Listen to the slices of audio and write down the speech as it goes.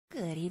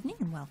Good evening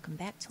and welcome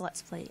back to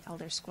Let's Play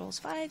Elder Scrolls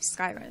V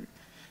Skyrim.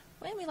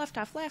 When we left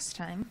off last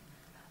time,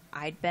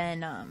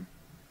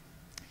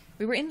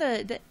 we were in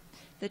the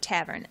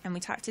tavern and we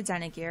talked to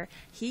Daedra.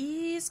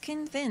 He's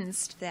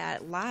convinced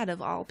that Lod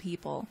of all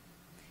people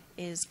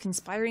is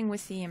conspiring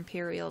with the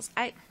Imperials.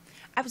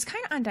 I was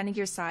kind of on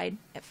Daedra's side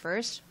at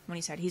first when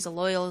he said he's a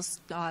loyal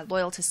to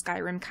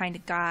Skyrim kind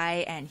of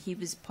guy, and he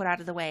was put out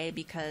of the way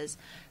because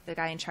the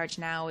guy in charge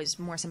now is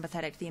more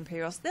sympathetic to the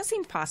Imperials. That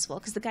seemed possible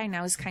because the guy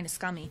now is kind of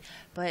scummy.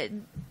 But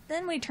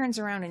then when he turns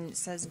around and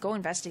says, "Go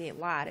investigate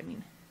Lod," I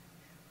mean,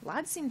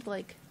 Lod seemed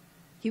like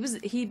he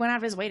went out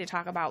of his way to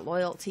talk about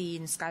loyalty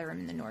in Skyrim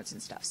and the Nords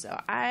and stuff.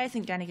 So I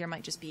think Daedra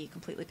might just be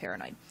completely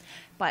paranoid.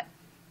 But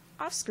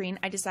off screen,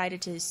 I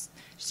decided to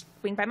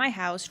swing by my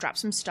house, drop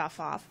some stuff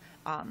off.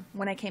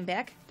 When I came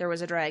back, there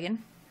was a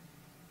dragon.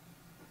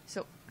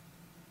 So,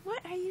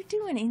 what are you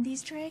doing in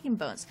these dragon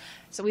bones?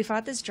 So we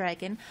fought this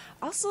dragon.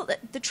 Also,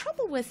 the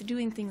trouble with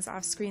doing things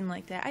off screen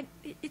like that,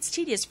 it's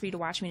tedious for you to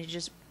watch me to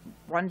just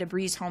run to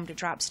Breeze home to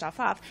drop stuff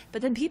off.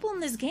 But then people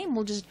in this game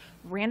will just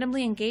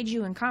randomly engage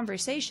you in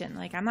conversation.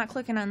 Like, I'm not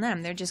clicking on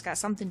them. They've just got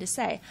something to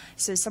say.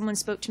 So someone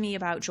spoke to me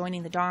about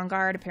joining the Dawn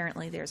Guard.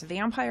 Apparently there's a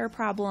vampire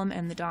problem,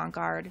 and the Dawn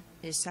Guard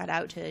is set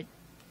out to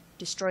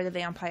destroy the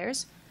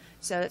vampires.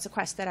 So it's a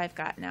quest that I've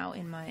got now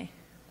in my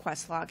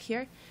quest log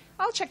here.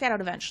 I'll check that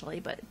out eventually,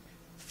 but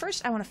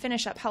first I want to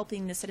finish up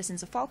helping the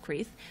citizens of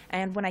Falkreath.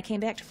 And when I came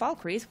back to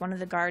Falkreath, one of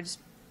the guards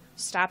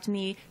stopped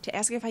me to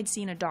ask if I'd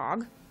seen a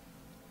dog.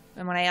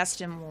 And when I asked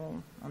him,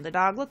 well, what did the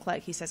dog look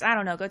like? He says, I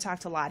don't know, go talk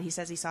to Lod. He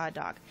says he saw a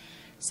dog.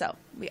 So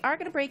we are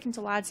going to break into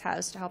Lod's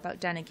house to help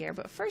out Daedra,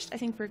 but first I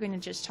think we're going to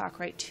just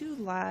talk right to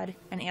Lod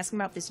and ask him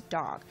about this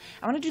dog.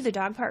 I want to do the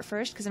dog part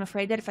first because I'm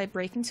afraid that if I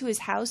break into his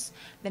house,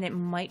 then it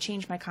might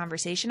change my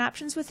conversation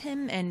options with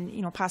him and,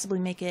 you know, possibly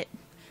make it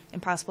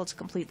impossible to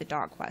complete the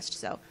dog quest.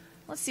 So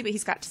let's see what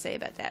he's got to say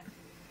about that.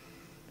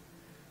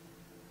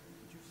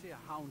 Did you see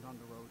a hound on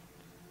the road?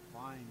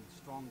 Fine,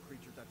 strong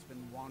creature that's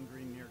been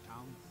wandering near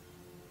town?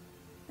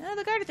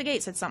 The guard at the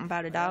gate said something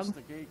about a dog. Asked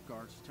the gate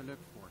guards to look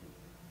for him.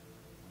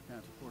 I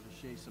can't afford to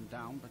chase him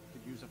down, but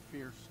could use a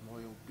fierce,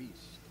 loyal beast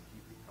to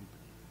keep me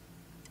company.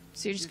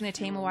 So you're just going to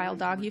tame a wild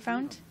dog you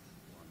found?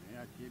 For me,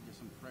 I'd give you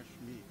some fresh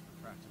meat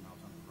for crafting out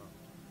on the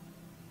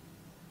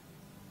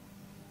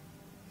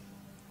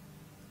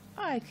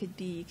road. I could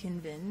be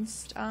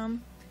convinced.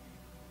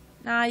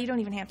 Nah, you don't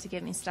even have to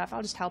give me stuff.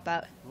 I'll just help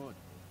out. Good.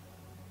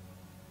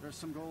 There's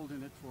some gold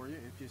in it for you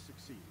if you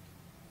succeed.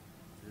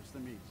 Here's the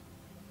meat.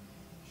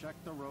 Check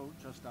the road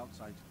just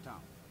outside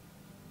town.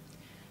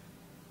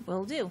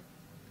 Will do.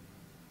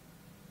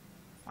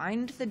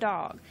 Find the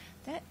dog.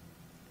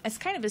 That's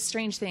kind of a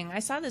strange thing. I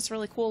saw this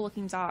really cool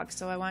looking dog,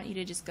 so I want you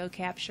to just go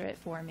capture it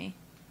for me.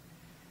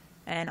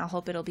 And I'll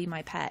hope it'll be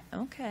my pet.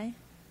 Okay.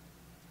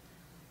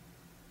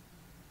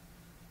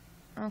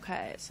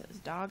 Okay, so the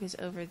dog is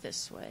over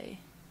this way.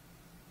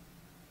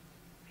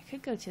 I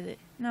could go to the...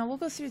 No, we'll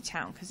go through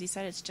town, because he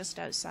said it's just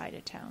outside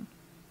of town.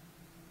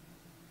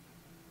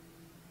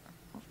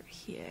 Over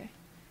here.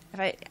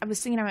 I was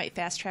thinking I might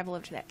fast travel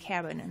over to that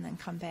cabin and then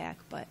come back,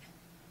 but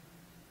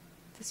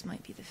this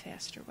might be the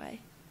faster way.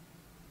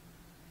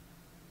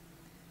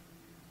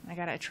 I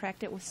gotta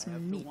attract it with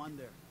some meat. I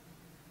wonder,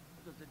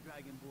 what does the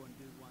Dragonborn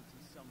do once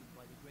he's summoned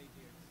by the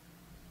Greybeards?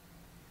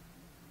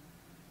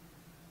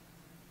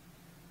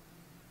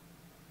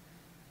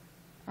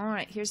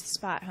 Alright, here's the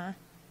spot, huh?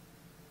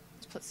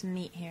 Let's put some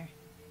meat here.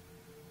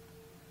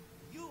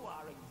 You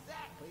are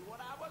exactly what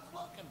I was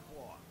looking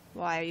for.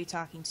 Why are you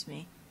talking to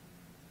me?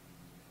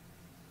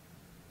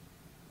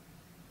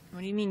 What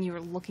do you mean you were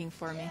looking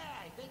for me? Yeah,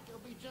 I think you'll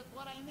be just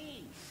what I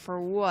need.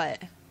 For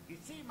what? You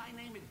see, my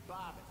name is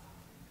Barbas,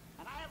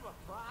 and I have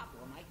a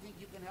problem I think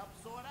you can help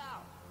sort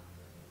out.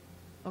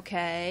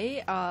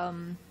 Okay,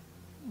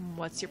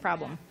 what's your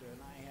problem? My master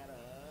and I had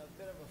a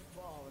bit of a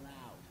falling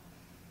out.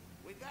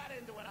 We got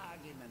into an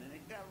argument, and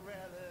it got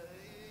rather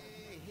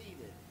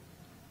heated.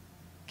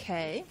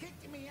 Okay. He's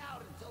kicking me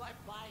out until I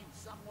find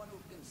someone who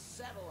can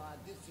settle our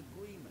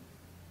disagreement.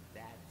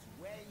 That's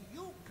where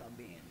you come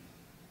in.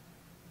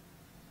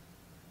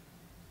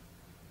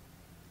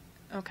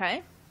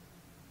 Okay.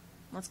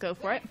 Let's go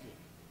for it.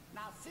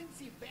 Now, since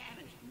he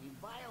banished me,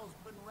 Vile's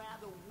been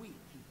rather weak.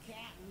 He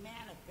can't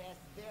manifest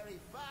very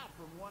far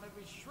from one of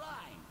his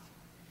shrines.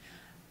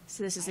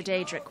 So this is a I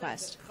know Daedra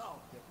quest. there's a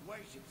cult that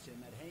worships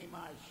him at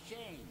Hamar's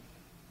Shane.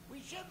 We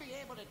should be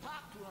able to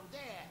talk to him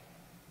there.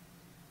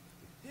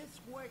 If this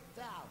works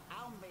out,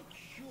 I'll make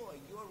sure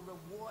you're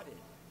rewarded.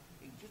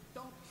 You just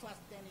don't trust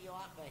any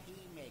offer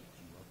he makes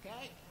you,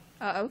 okay?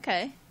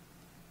 Okay.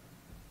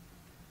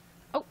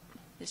 Oh,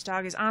 this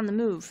dog is on the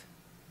move.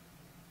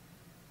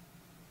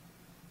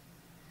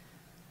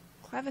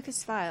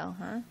 Clavicus Vile,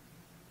 huh?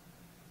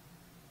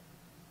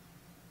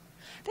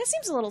 That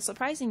seems a little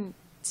surprising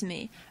to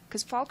me,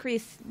 because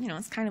Falkreath, you know,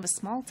 it's kind of a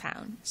small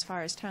town as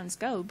far as towns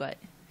go, but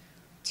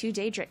 2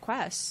 Daedra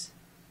quests.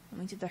 When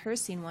we did the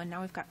Hercene one,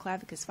 now we've got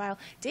Clavicus Vile.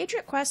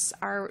 Daedra quests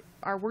are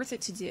worth it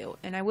to do,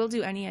 and I will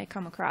do any I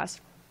come across.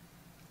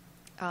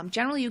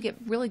 Generally, you get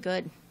really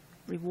good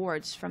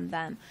rewards from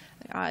them.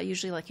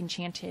 Usually like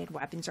enchanted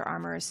weapons or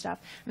armor or stuff.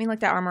 I mean, like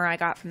that armor I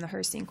got from the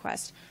Hersing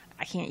quest.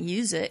 I can't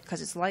use it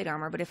because it's light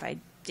armor, but if I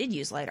did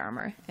use light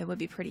armor, it would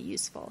be pretty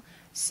useful.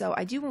 So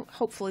I do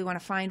hopefully want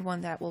to find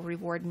one that will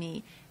reward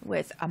me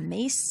with a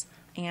mace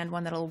and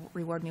one that will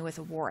reward me with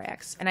a war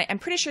axe. And I'm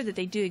pretty sure that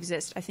they do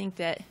exist. I think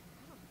that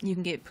you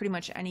can get pretty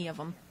much any of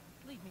them.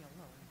 Leave me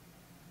alone.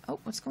 Oh,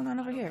 what's going on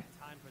over I don't here?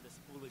 have time for this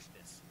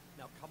foolishness.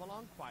 Now come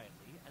along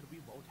quietly, and we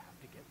won't have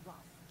to get rough.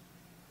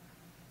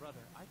 Brother,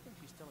 I think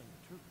she's telling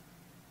the truth.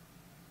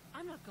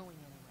 I'm not going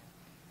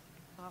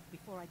anywhere. Off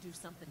before I do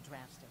something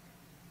drastic.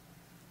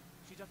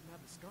 She doesn't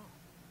have the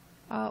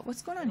scar.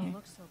 What's going You on don't here?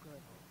 look so good.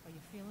 Are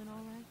you feeling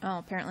all right? Oh,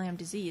 apparently I'm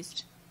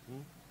diseased.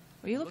 Hmm?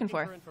 What are you looking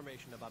for?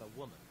 Information about a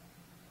woman,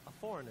 a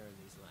foreigner in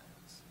these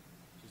lands.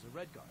 She's a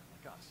Redguard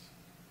like us.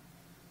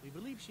 We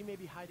believe she may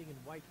be hiding in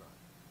Whiterun,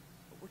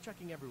 but we're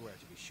checking everywhere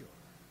to be sure.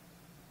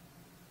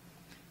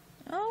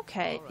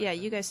 Okay, All right, yeah,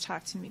 then. you guys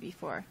talked to me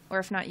before. Or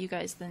if not you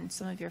guys, then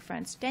some of your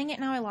friends. Dang it,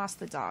 now I lost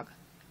the dog.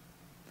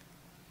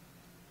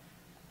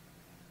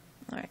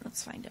 Alright,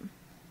 let's find him.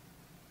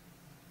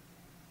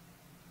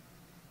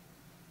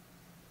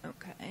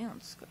 Okay,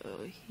 let's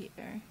go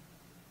here.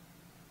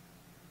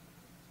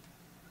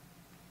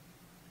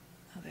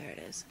 Oh, there it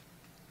is.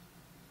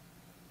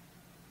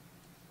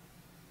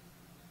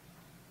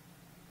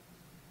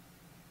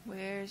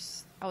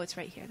 Where's... Oh, it's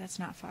right here. That's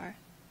not far.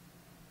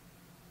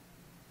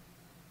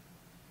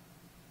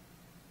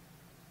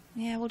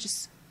 Yeah, we'll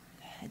just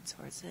head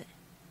towards it.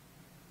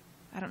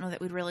 I don't know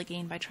that we'd really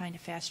gain by trying to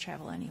fast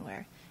travel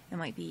anywhere. It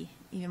might be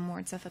even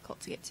more difficult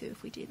to get to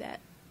if we do that.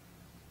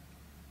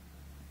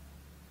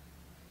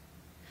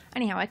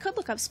 Anyhow, I could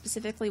look up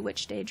specifically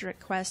which Daedric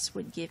quests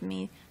would give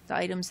me the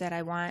items that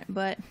I want,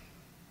 but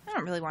I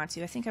don't really want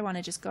to. I think I want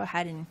to just go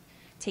ahead and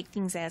take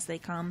things as they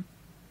come.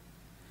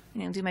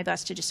 You know, do my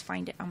best to just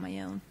find it on my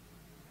own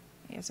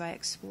as I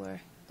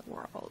explore the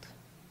world.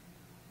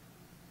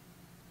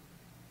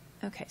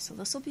 Okay, so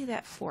this will be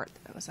that fort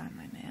that was on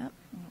my map.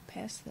 We'll go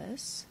past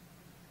this.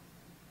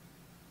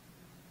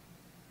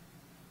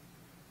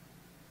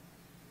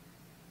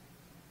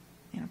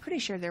 And I'm pretty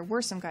sure there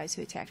were some guys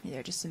who attacked me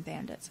there, just some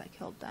bandits. I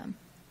killed them.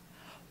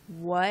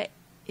 What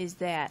is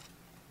that?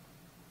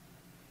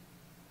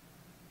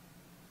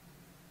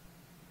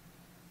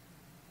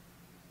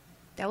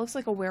 That looks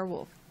like a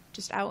werewolf,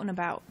 just out and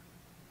about.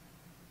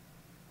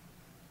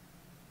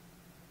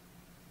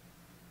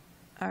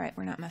 Alright,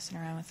 we're not messing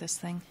around with this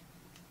thing.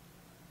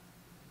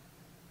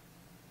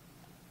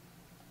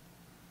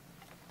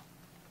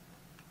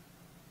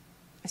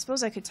 I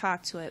suppose I could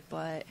talk to it,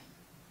 but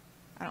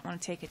I don't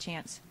want to take a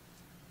chance.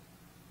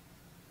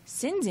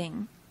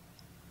 Sinzing?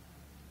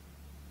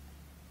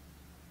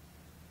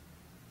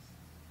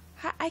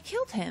 I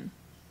killed him.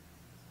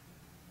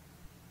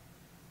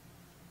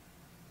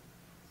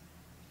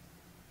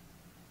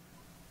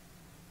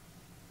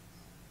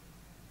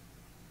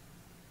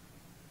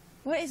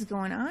 What is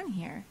going on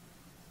here?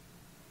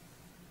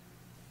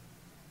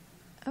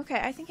 Okay,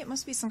 I think it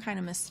must be some kind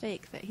of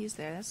mistake that he's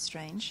there. That's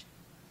strange.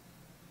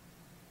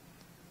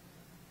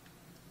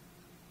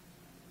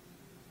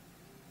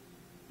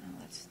 Oh,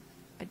 that's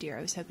a deer.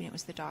 I was hoping it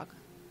was the dog.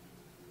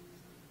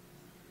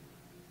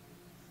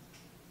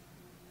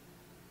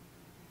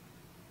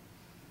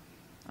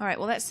 Alright,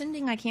 well that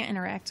sending I can't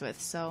interact with,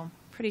 so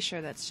pretty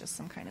sure that's just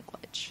some kind of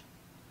glitch.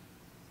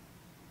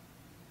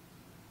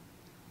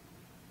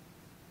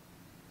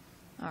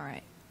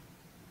 Alright.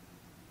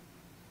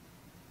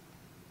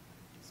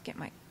 Let's get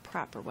my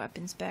proper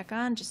weapons back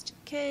on, just in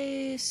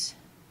case.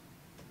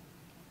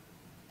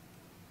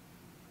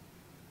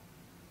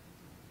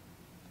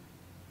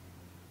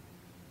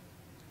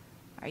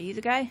 Are you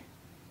the guy?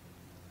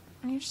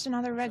 Or you're just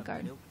another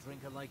Redguard. Milk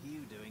drinker like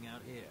you doing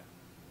out here.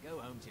 Go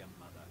home to your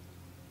mother.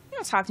 You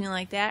don't talk to me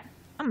like that.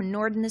 I'm a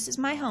Nord and this is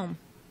my home.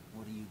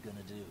 What are you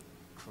gonna do?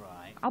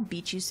 Cry? I'll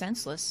beat you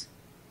senseless.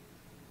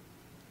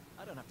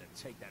 I don't have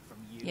to take that from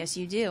you. Yes,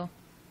 you do.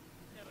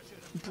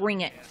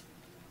 Bring it.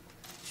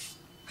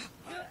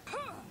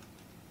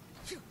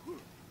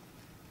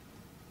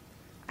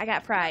 I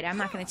got pride. I'm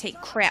not going to take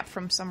crap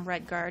from some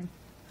Redguard.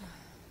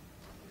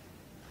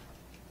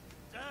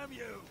 Damn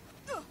you!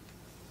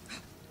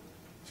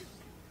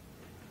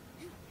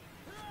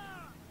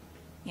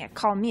 Yeah,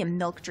 call me a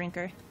milk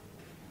drinker.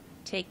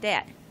 Take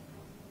that.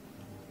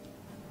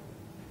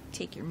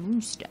 Take your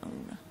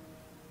moonstone.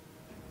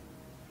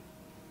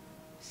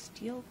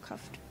 Steel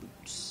cuffed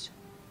boots.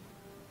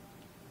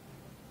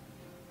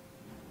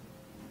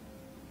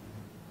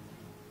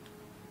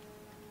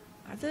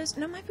 Are those?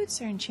 No, my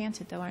boots are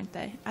enchanted though, aren't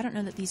they? I don't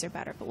know that these are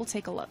better, but we'll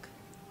take a look.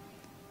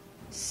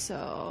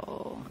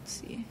 So, let's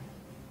see.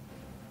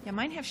 Yeah,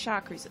 mine have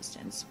shock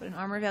resistance, but an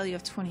armor value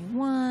of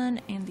 21,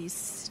 and these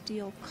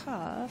steel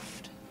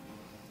cuffed.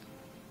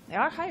 They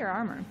are higher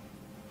armor.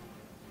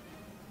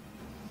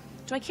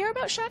 Do I care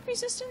about shock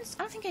resistance?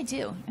 I don't think I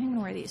do. I'm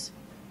gonna wear these.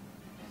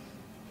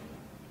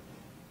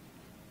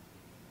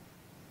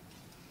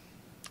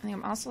 I think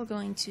I'm also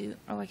going to...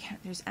 Oh, I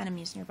can't. There's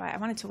enemies nearby. I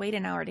wanted to wait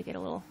an hour to get a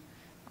little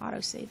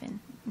autosave in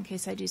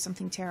case I do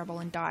something terrible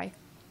and die.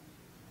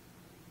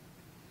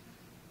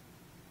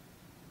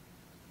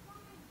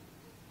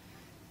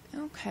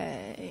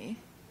 Okay.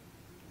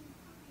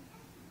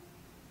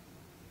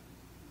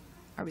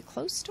 Are we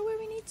close to where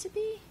we need to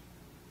be?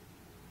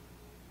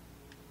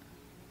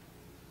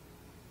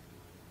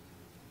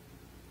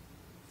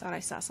 Thought I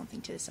saw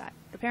something to the side.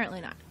 Apparently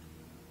not.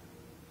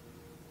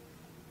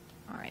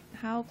 Alright,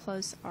 how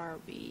close are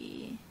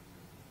we?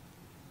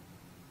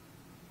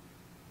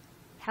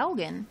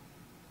 Helgen?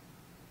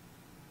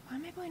 Why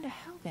am I going to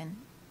Helgen?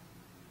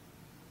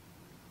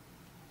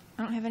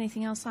 I don't have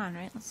anything else on,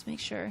 right? Let's make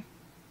sure.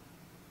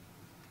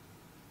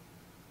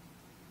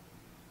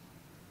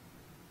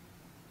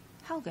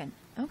 Helgen.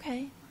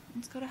 Okay,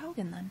 let's go to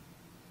Helgen then.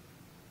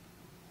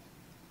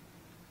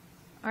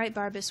 Alright,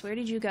 Barbas, where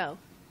did you go?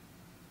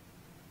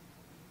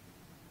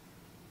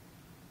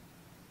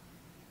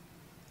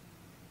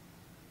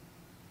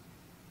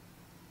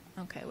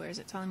 Okay, where is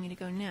it telling me to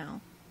go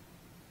now?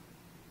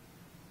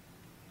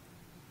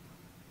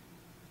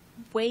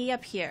 Way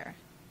up here.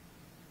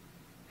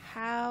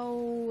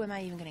 How am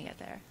I even gonna get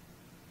there?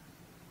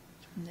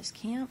 From this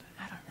camp?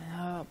 I don't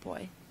know. Oh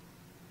boy.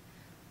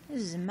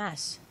 This is a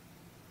mess.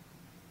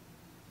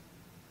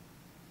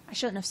 I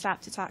shouldn't have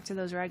stopped to talk to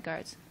those red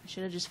guards. I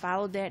should have just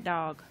followed that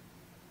dog.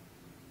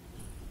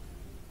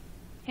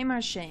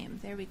 Hamar's Shame.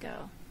 There we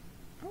go.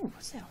 Oh,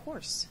 what's that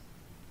horse?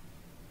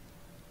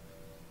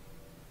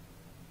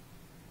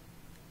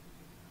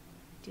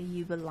 Do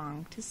you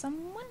belong to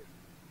someone?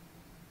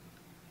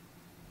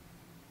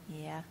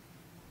 Yeah.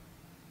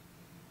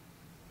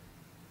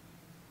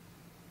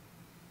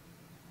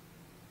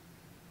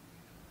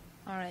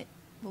 Alright,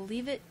 we'll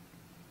leave it.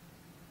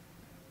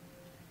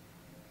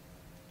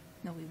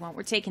 No, we won't.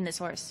 We're taking this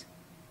horse.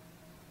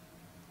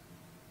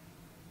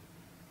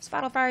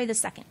 Svadilfari the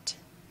Second.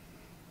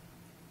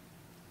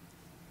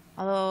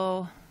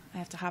 Although, I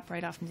have to hop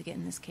right off him to get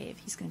in this cave.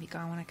 He's going to be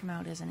gone when I come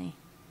out, isn't he?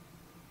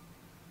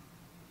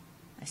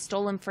 I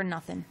stole him for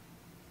nothing.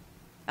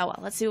 Oh well,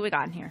 let's see what we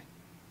got in here.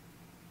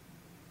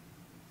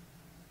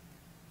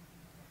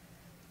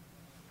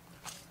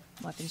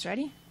 Weapons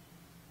ready?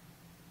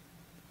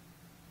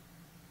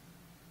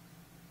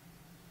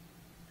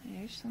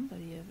 There's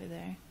somebody over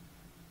there.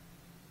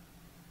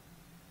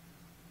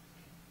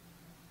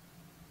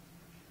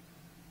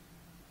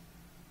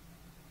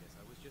 Guess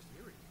I was just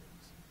hearing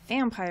things.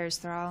 Vampires,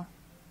 Thrall.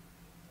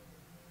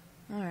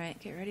 Alright,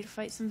 get ready to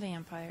fight some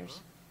vampires.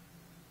 Huh?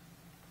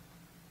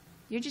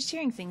 You're just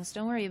hearing things,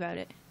 don't worry about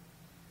it.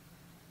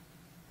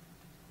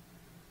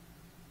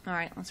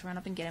 Alright, let's run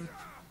up and get him.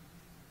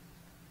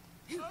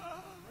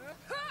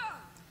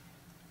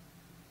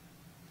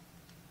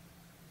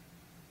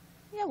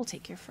 Yeah, we'll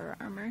take your fur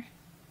armor.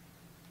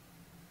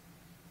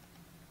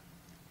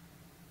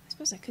 I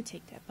suppose I could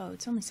take that bow.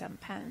 It's only 7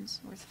 pounds,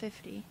 worth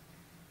 50.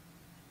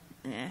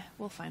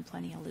 We'll find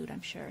plenty of loot,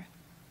 I'm sure.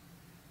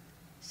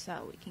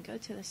 So, we can go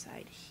to the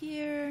side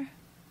here.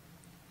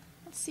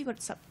 Let's see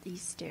what's up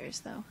these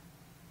stairs, though.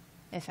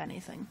 If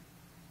anything.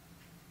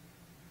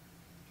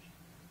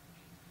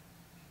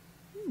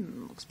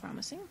 Looks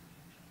promising.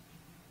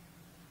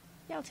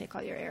 Yeah, I'll take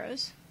all your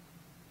arrows.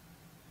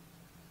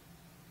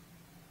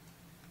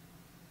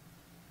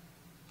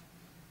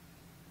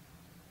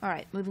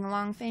 Alright, moving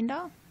along,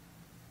 Faendal.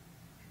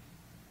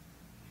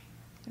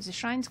 There's a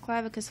Shrine to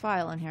Clavicus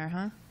Vile in here,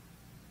 huh?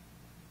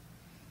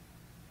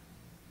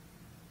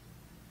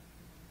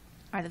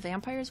 Are the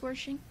vampires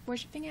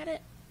worshipping at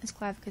it? Is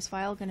Clavicus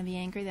Vile going to be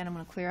angry that I'm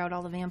going to clear out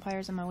all the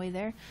vampires on my way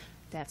there?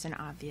 That's an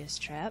obvious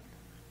trap.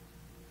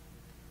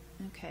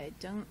 Okay,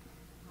 don't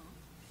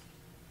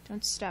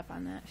step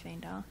on that,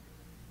 Faendal.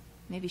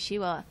 Maybe she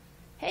will.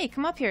 Hey,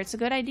 come up here. It's a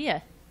good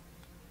idea.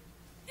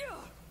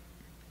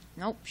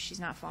 Nope, she's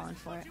not falling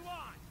for it.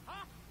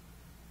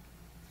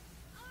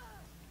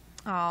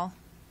 Oh,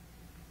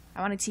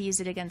 I wanted to use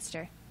it against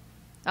her.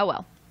 Oh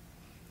well.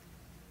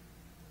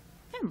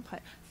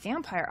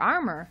 Vampire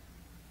armor?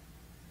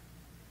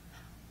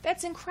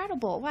 That's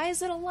incredible. Why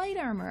is it a light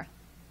armor?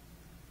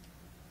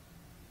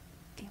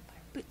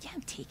 Vampire. But yeah,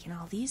 I'm taking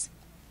all these.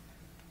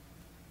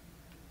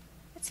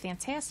 That's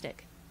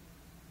fantastic.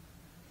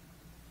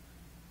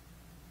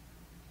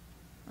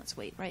 Let's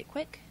wait right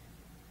quick.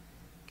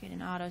 Get an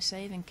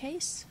autosave in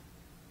case.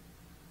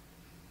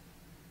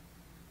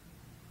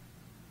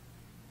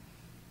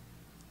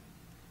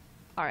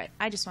 Alright,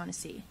 I just want to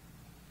see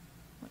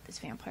what this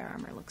vampire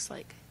armor looks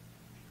like.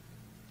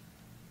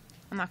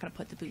 I'm not going to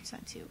put the boots on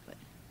too, but...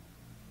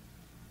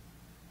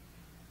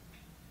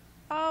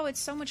 Oh, it's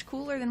so much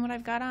cooler than what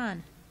I've got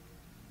on.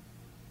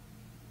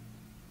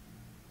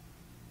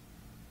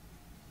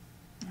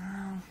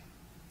 Oh.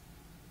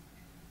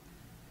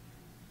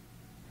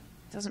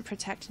 Doesn't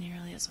protect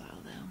nearly as well,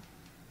 though.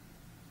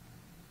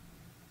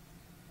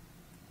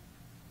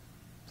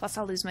 Plus,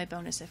 I'll lose my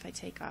bonus if I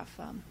take off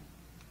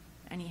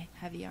any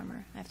heavy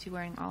armor. I have to be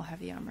wearing all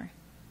heavy armor.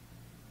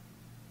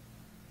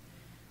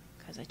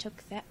 Because I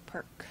took that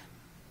perk.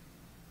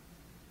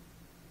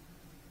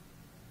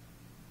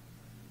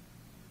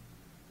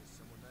 Is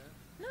someone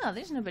there? No,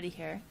 there's nobody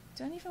here.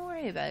 Don't even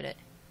worry about it.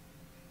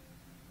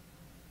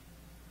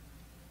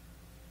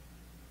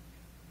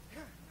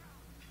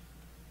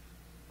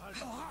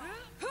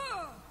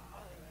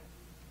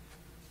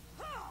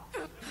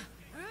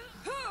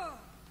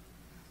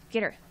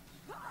 Get her.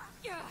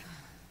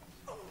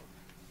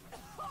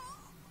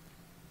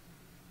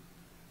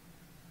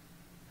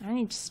 I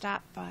need to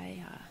stop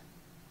by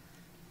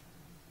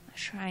a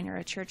shrine or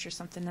a church or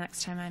something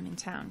next time I'm in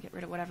town. Get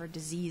rid of whatever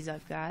disease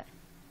I've got.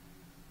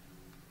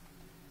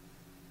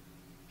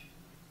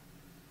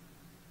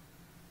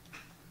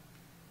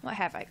 What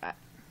have I got?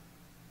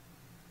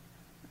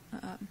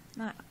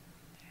 Not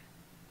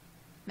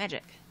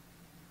magic.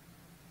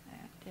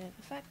 Active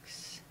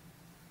effects.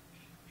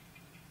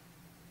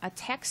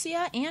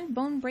 Ataxia and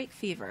bone break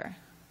fever.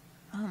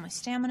 Oh, my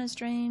stamina's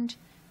drained.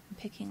 And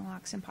picking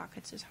locks and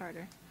pockets is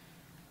harder.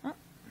 Well,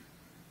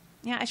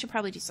 yeah, I should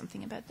probably do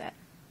something about that.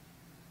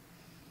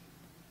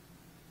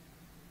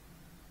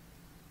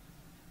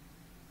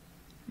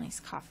 Nice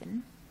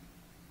coffin.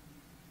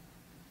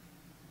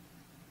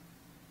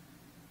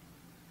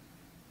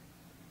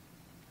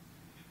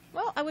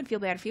 Well, I would feel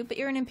bad for you, but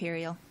you're an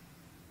Imperial.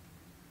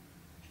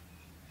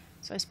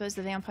 So I suppose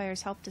the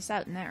vampires helped us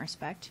out in that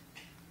respect.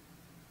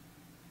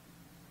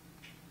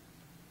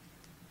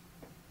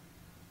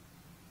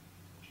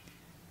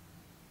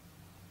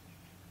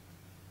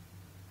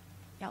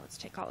 Yeah, let's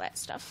take all that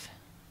stuff.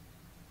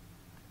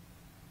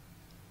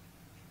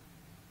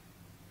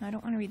 I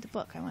don't want to read the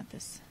book. I want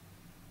this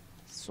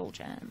soul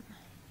gem.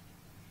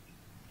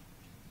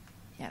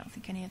 Yeah, I don't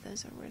think any of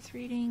those are worth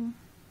reading.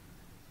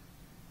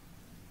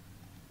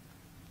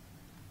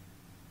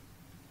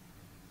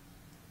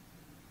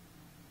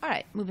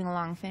 Alright, moving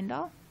along,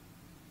 Findal.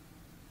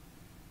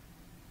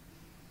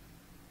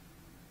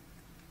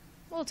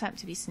 We'll attempt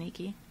to be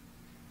sneaky.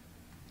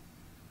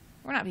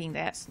 We're not being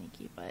that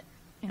sneaky, but,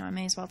 you know, I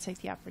may as well take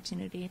the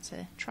opportunity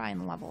to try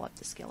and level up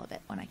the skill a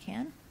bit when I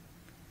can.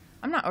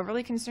 I'm not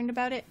overly concerned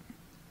about it.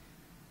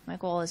 My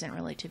goal isn't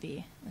really to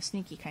be a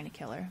sneaky kind of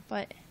killer,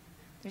 but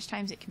there's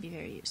times it can be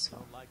very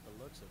useful. Don't like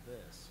the looks of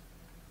this.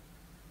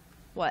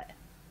 What?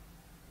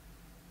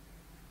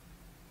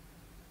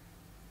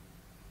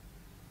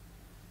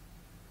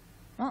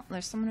 Well,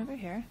 there's someone over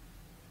here.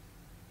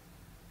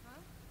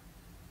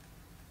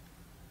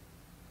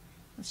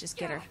 Let's just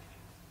get her.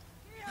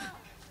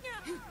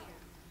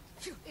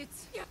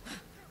 It's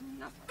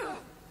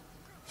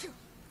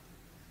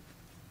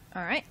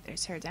Alright,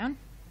 there's her down.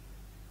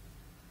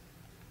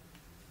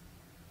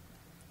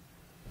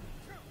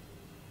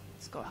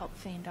 Let's go help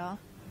Fandal.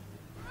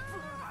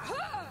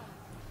 I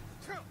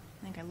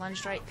think I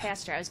lunged right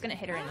past her. I was gonna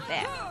hit her in the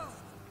back.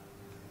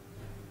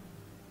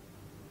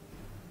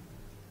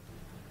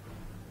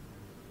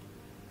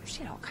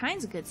 She had all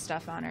kinds of good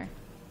stuff on her.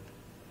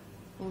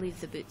 We'll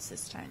leave the boots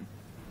this time.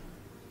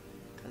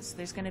 Because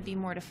there's gonna be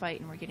more to fight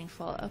and we're getting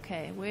full.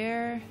 Okay,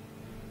 where...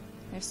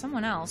 There's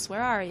someone else.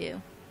 Where are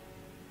you?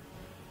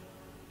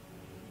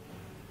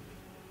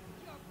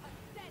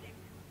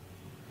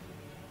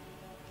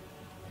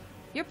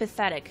 You're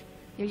pathetic.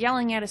 You're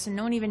yelling at us and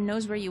no one even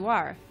knows where you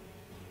are.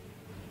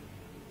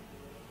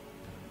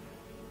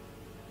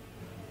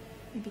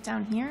 Maybe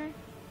down here?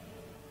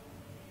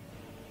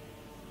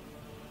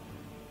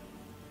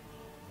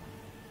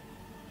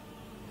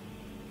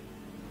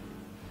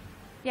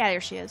 Yeah,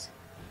 there she is.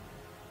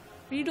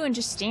 What are you doing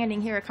just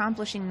standing here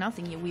accomplishing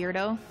nothing, you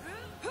weirdo?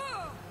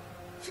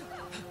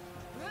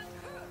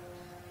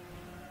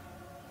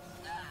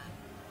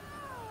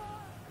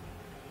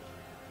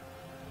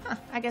 Huh,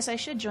 I guess I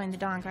should join the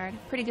Dawn Guard.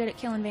 Pretty good at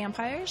killing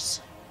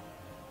vampires.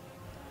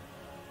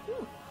 Ooh.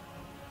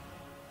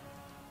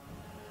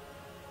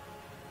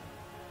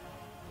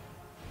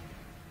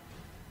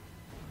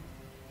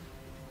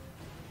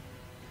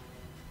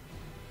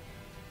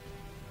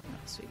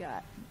 What else we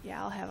got?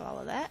 Yeah, I'll have all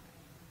of that.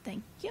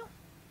 Thank you.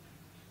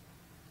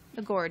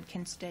 The gourd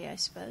can stay, I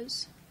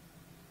suppose.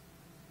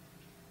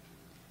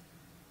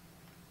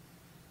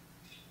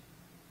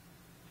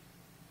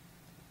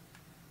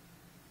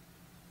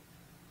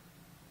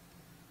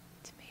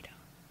 Tomato.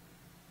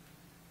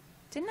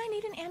 Didn't I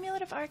need an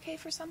amulet of RK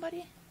for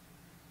somebody?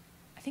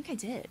 I think I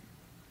did.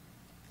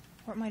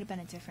 Or it might have been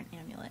a different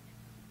amulet.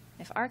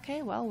 If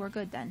RK, well, we're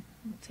good then.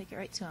 We'll take it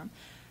right to him.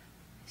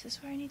 Is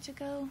this where I need to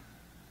go?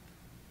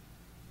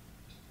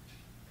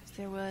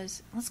 There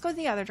was... Let's go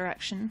the other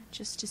direction,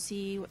 just to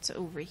see what's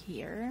over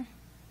here.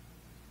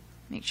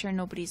 Make sure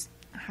nobody's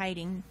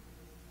hiding.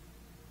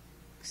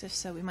 Because if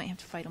so, we might have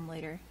to fight them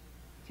later.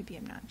 Could be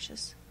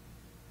obnoxious.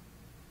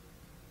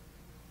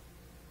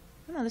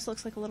 Oh no, this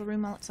looks like a little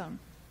room all its own.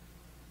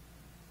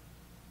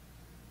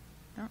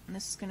 Oh, and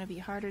this is going to be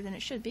harder than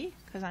it should be,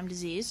 because I'm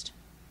diseased.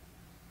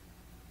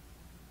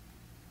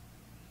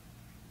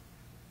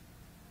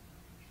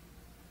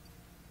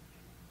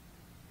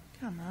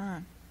 Come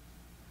on.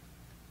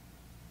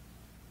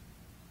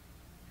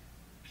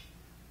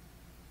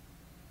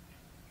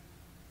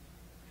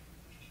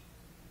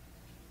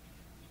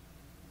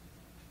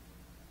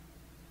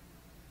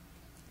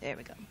 There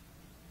we go.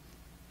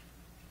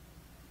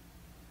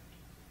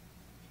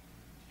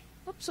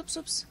 Oops, oops,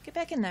 oops. Get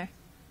back in there.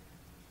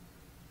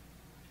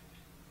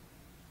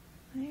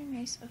 Iron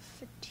Race of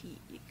Fatigue.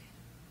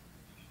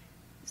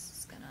 This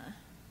is gonna...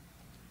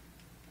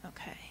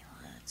 Okay,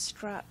 let's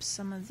drop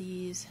some of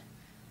these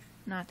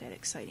not that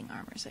exciting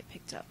armors I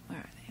picked up. Where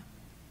are they?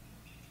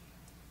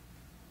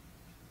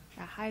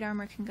 Yeah, hide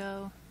armor can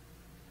go.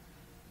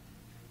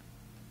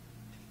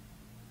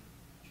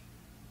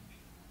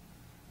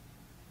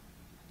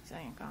 These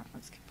iron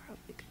gauntlets can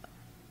probably go.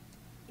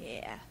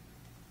 Yeah.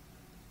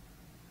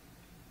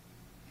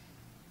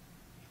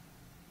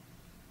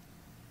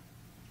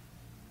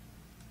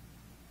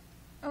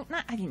 Oh,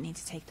 I didn't need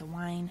to take the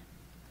wine.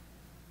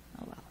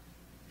 Oh well.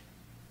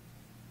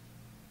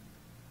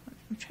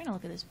 I'm trying to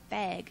look at this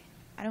bag.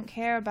 I don't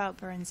care about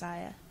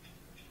Burnzaya.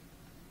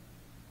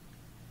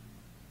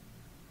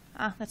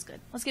 Ah, that's good.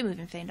 Let's get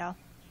moving, Feindal.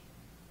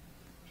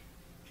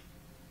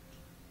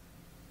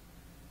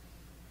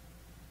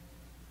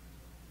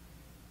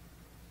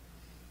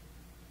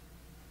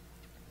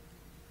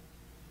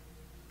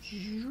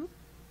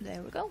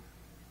 There we go.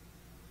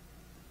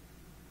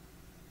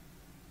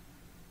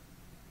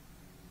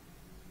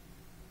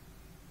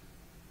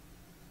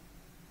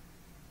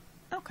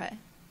 Okay.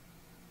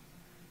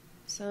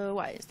 So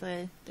why is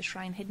the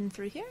shrine hidden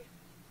through here?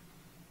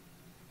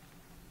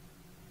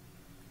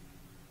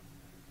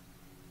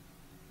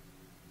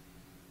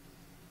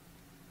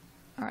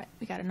 Alright,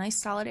 we got a nice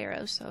solid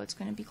arrow, so it's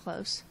going to be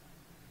close.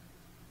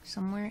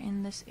 Somewhere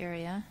in this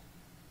area.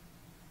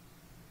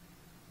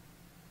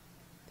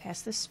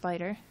 Past this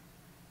spider.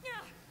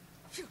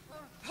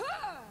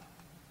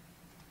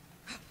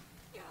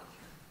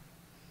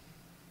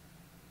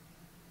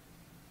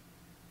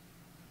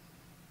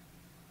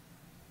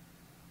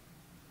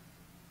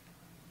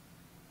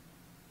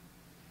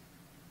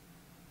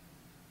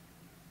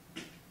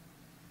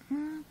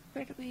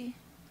 Where do we...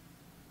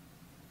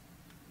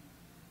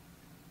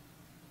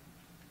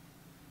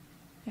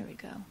 There we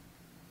go.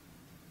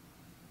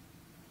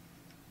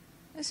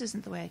 This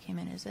isn't the way I came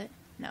in, is it?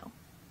 No.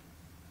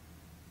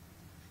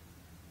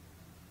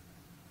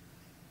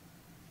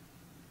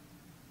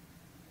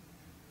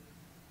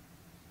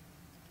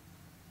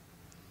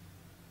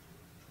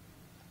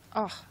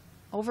 Oh,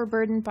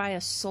 overburdened by a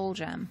soul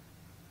gem.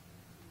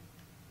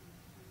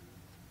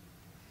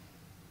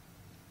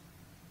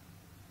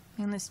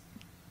 And this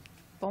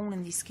bone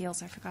and these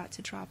scales I forgot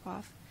to drop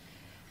off.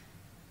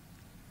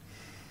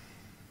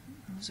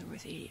 Those are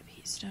worth 80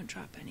 apiece. Don't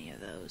drop any of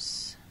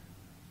those.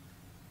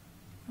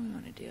 What do we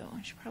want to do?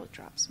 I should probably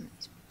drop some of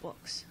these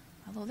books.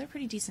 Although they're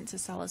pretty decent to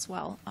sell as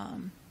well.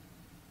 Well,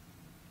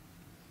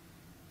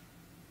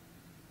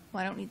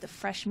 I don't need the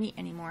fresh meat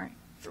anymore.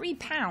 3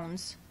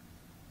 pounds?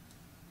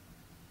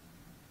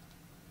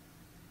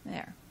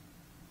 There.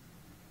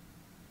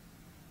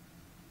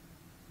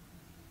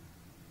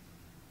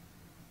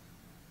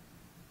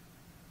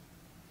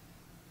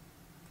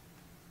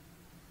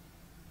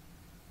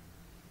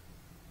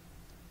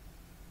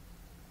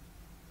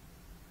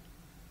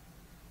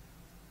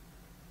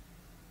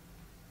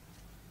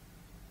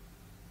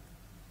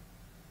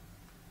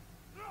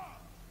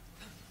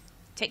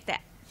 Take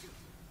that.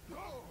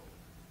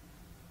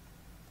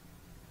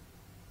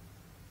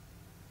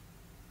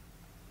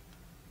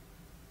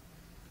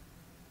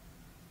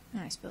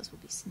 And I suppose we'll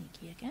be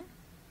sneaky again.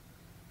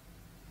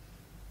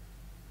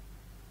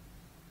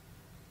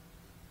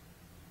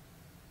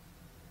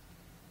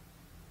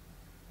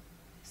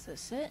 Is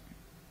this it?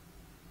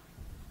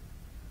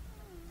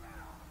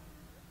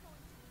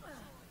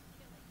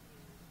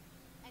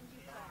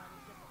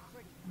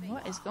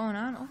 What is going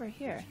on over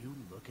here? You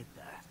look at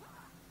that.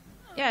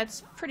 Yeah,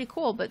 it's pretty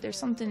cool, but there's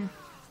something...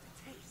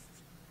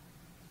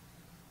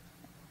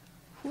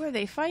 Who are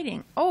they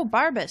fighting? Oh,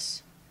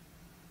 Barbas!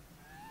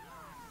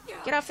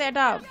 Get off that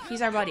dog.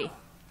 He's our buddy.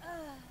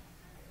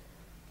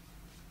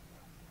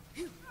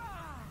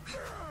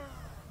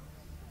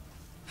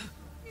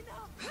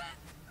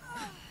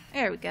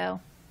 There we go.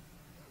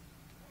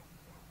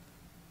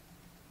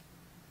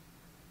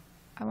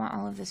 I want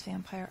all of this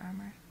vampire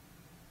armor.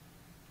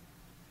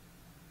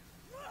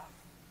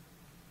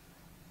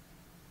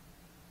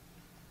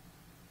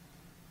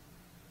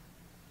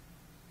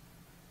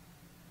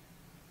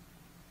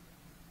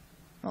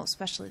 Well,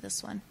 especially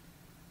this one.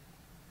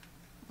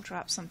 We'll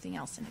drop something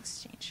else in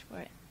exchange for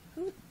it.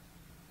 Ooh.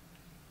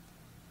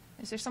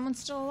 Is there someone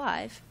still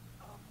alive?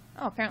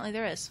 Oh, apparently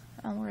there is.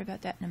 I'll worry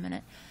about that in a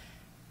minute.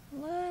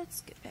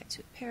 Let's get back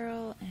to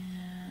apparel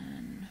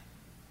and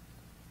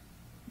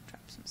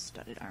drop some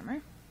studded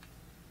armor.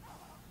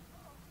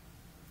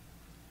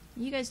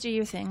 You guys do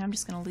your thing. I'm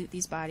just going to loot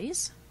these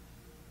bodies.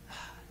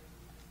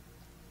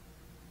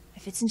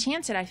 If it's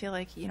enchanted, I feel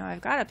like, you know,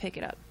 I've got to pick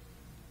it up.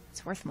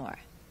 It's worth more.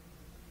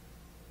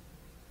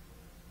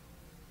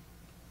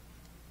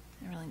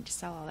 I really need to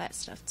sell all that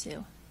stuff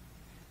too.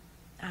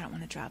 I don't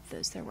want to drop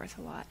those. They're worth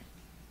a lot.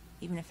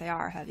 Even if they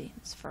are heavy,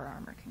 this fur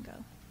armor can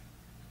go.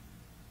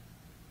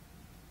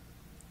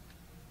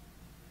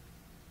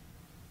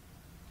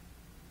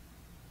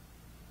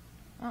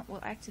 Well,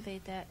 we'll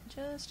activate that in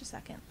just a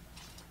second.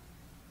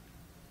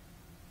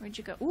 Where'd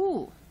you go?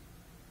 Ooh!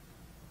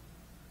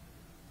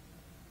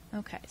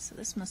 Okay, so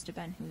this must have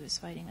been who was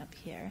fighting up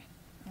here.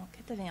 I'll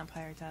get the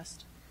vampire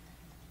dust.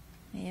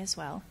 May as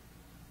well.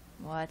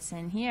 What's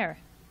in here?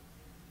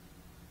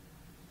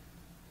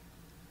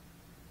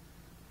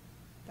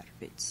 Better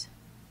boots.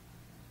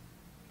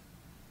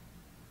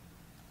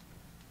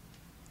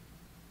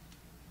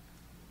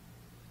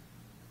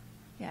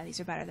 Yeah, these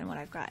are better than what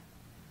I've got.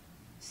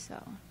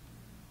 So,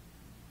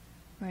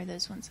 where are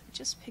those ones I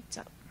just picked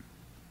up?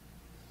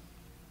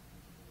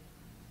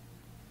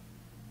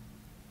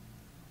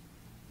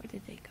 Where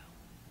did they go?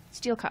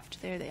 Steel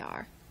cuffed. There they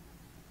are.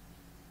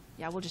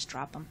 Yeah, we'll just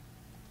drop them.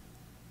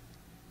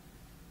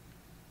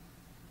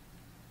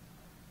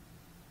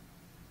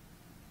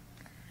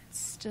 It's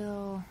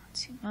still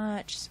too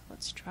much, so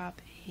let's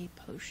drop a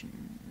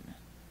potion.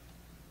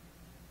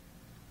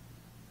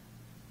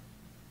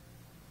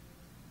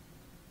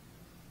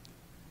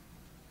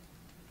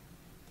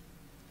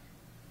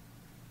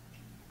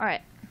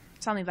 Alright,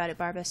 tell me about it,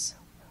 Barbas.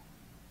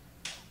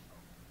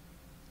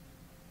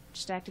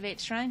 Just activate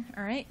the shrine?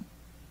 Alright.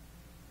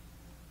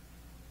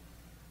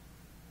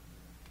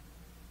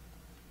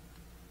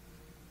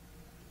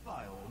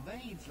 By all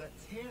means,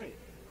 let's hear it.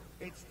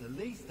 It's the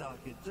least I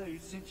could do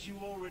since you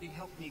already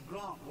helped me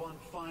grant one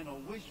final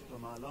wish for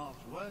my last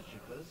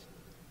worshippers.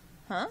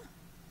 Huh?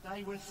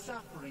 They were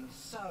suffering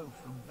so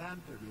from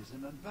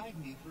vampirism and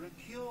begged me for a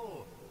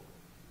cure.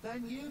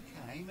 Then you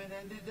came and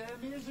ended their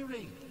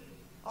misery.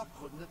 I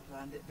couldn't have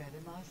planned it better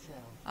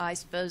myself. I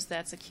suppose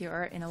that's a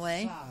cure, in a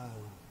way. So,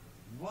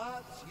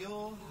 what's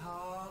your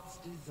heart's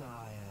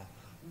desire?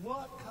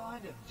 What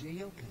kind of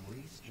deal can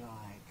we strike?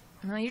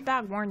 Well, your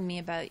dog warned me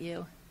about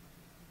you.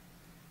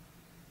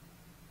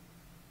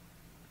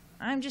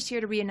 I'm just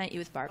here to reunite you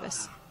with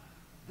Barbas.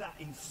 That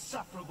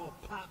insufferable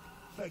pup,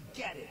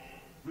 forget it.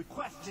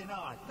 Request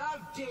denied, no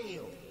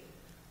deal.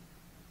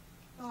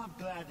 I'm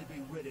glad to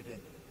be rid of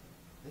it,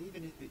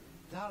 even if it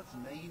does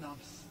mean I'm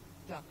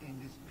stuck in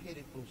this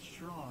pitiful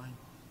shrine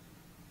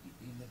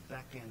in the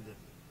back end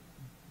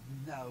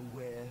of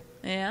nowhere.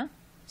 Yeah?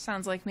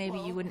 Sounds like maybe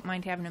you wouldn't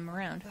mind having him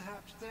around.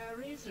 Perhaps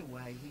there is a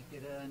way he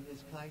could earn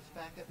his place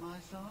back at my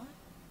side.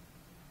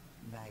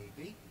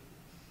 Maybe.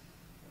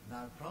 But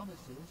no promises.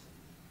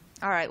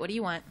 Alright, what do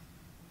you want?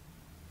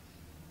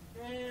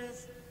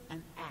 There's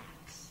an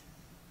axe.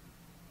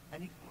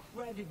 An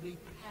incredibly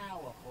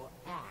powerful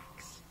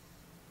axe.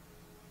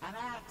 An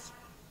axe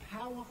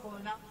powerful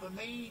enough for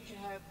me to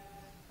have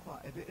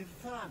quite a bit of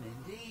fun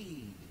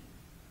indeed.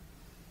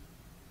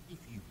 If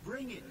you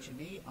bring it to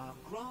me, I'll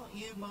grant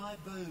you my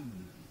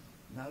boon.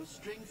 No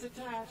strings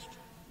attached,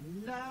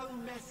 no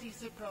messy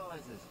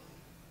surprises.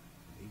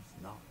 At least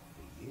not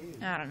for you.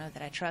 I don't know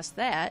that I trust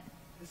that.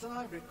 As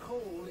I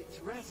recall, it's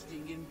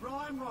resting in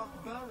Brine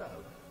Rock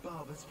Burrow.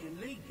 Barbas can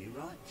lead you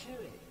right to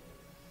it.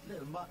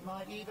 Little Mutt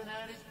might even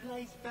earn his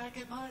place back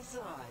at my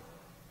side.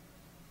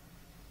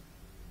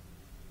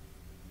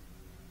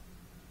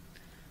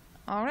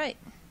 Alright.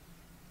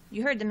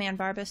 You heard the man,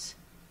 Barbas.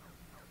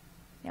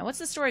 Now, what's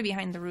the story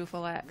behind the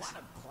rueful axe?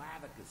 One of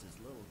Clavicus's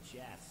little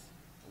chests.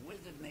 A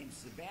wizard named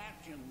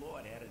Sebastian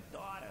Lord had a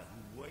daughter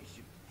who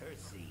worshipped her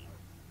seed.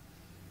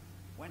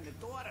 When the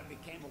daughter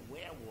became a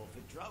werewolf,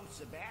 it drove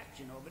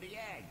Sebastian over the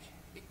edge.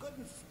 He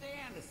couldn't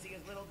stand to see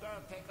his little girl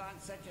take on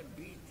such a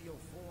bestial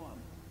form.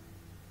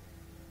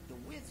 The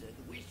wizard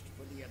wished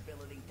for the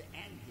ability to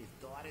end his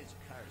daughter's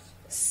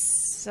curse.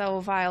 So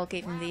Vile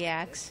gave him the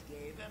axe,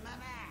 Gave him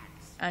an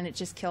axe. and it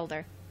just killed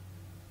her.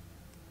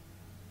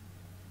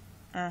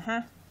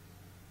 Uh-huh.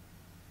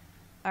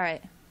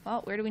 Alright,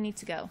 well, where do we need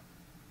to go?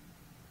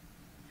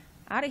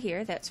 Out of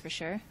here, that's for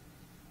sure.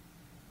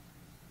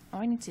 Oh,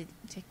 I need to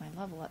take my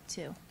level up,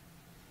 too.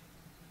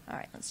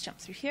 Alright, let's jump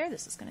through here.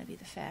 This is going to be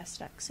the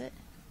fast exit.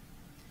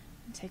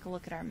 And take a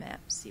look at our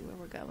map, see where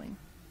we're going.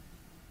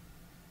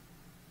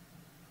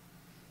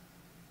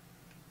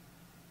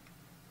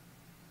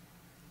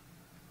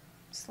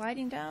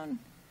 Sliding down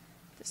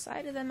the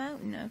side of the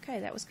mountain. Okay,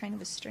 that was kind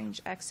of a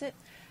strange exit.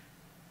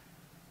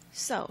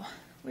 So,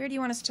 where do you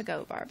want us to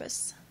go,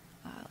 Barbas?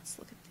 Let's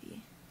look at the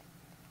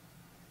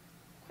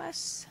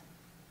quests.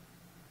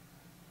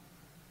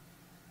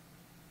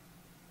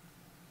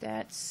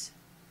 That's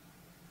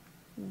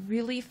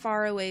really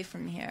far away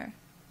from here.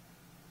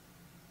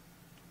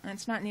 And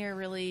it's not near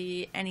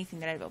really anything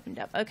that I've opened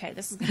up. Okay,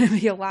 this is going to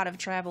be a lot of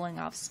traveling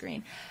off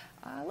screen.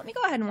 Let me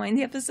go ahead and wind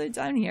the episode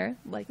down here.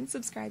 Like and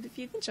subscribe if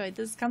you've enjoyed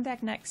this. Come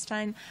back next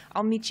time.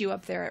 I'll meet you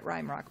up there at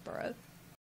Rime Rock Burrow.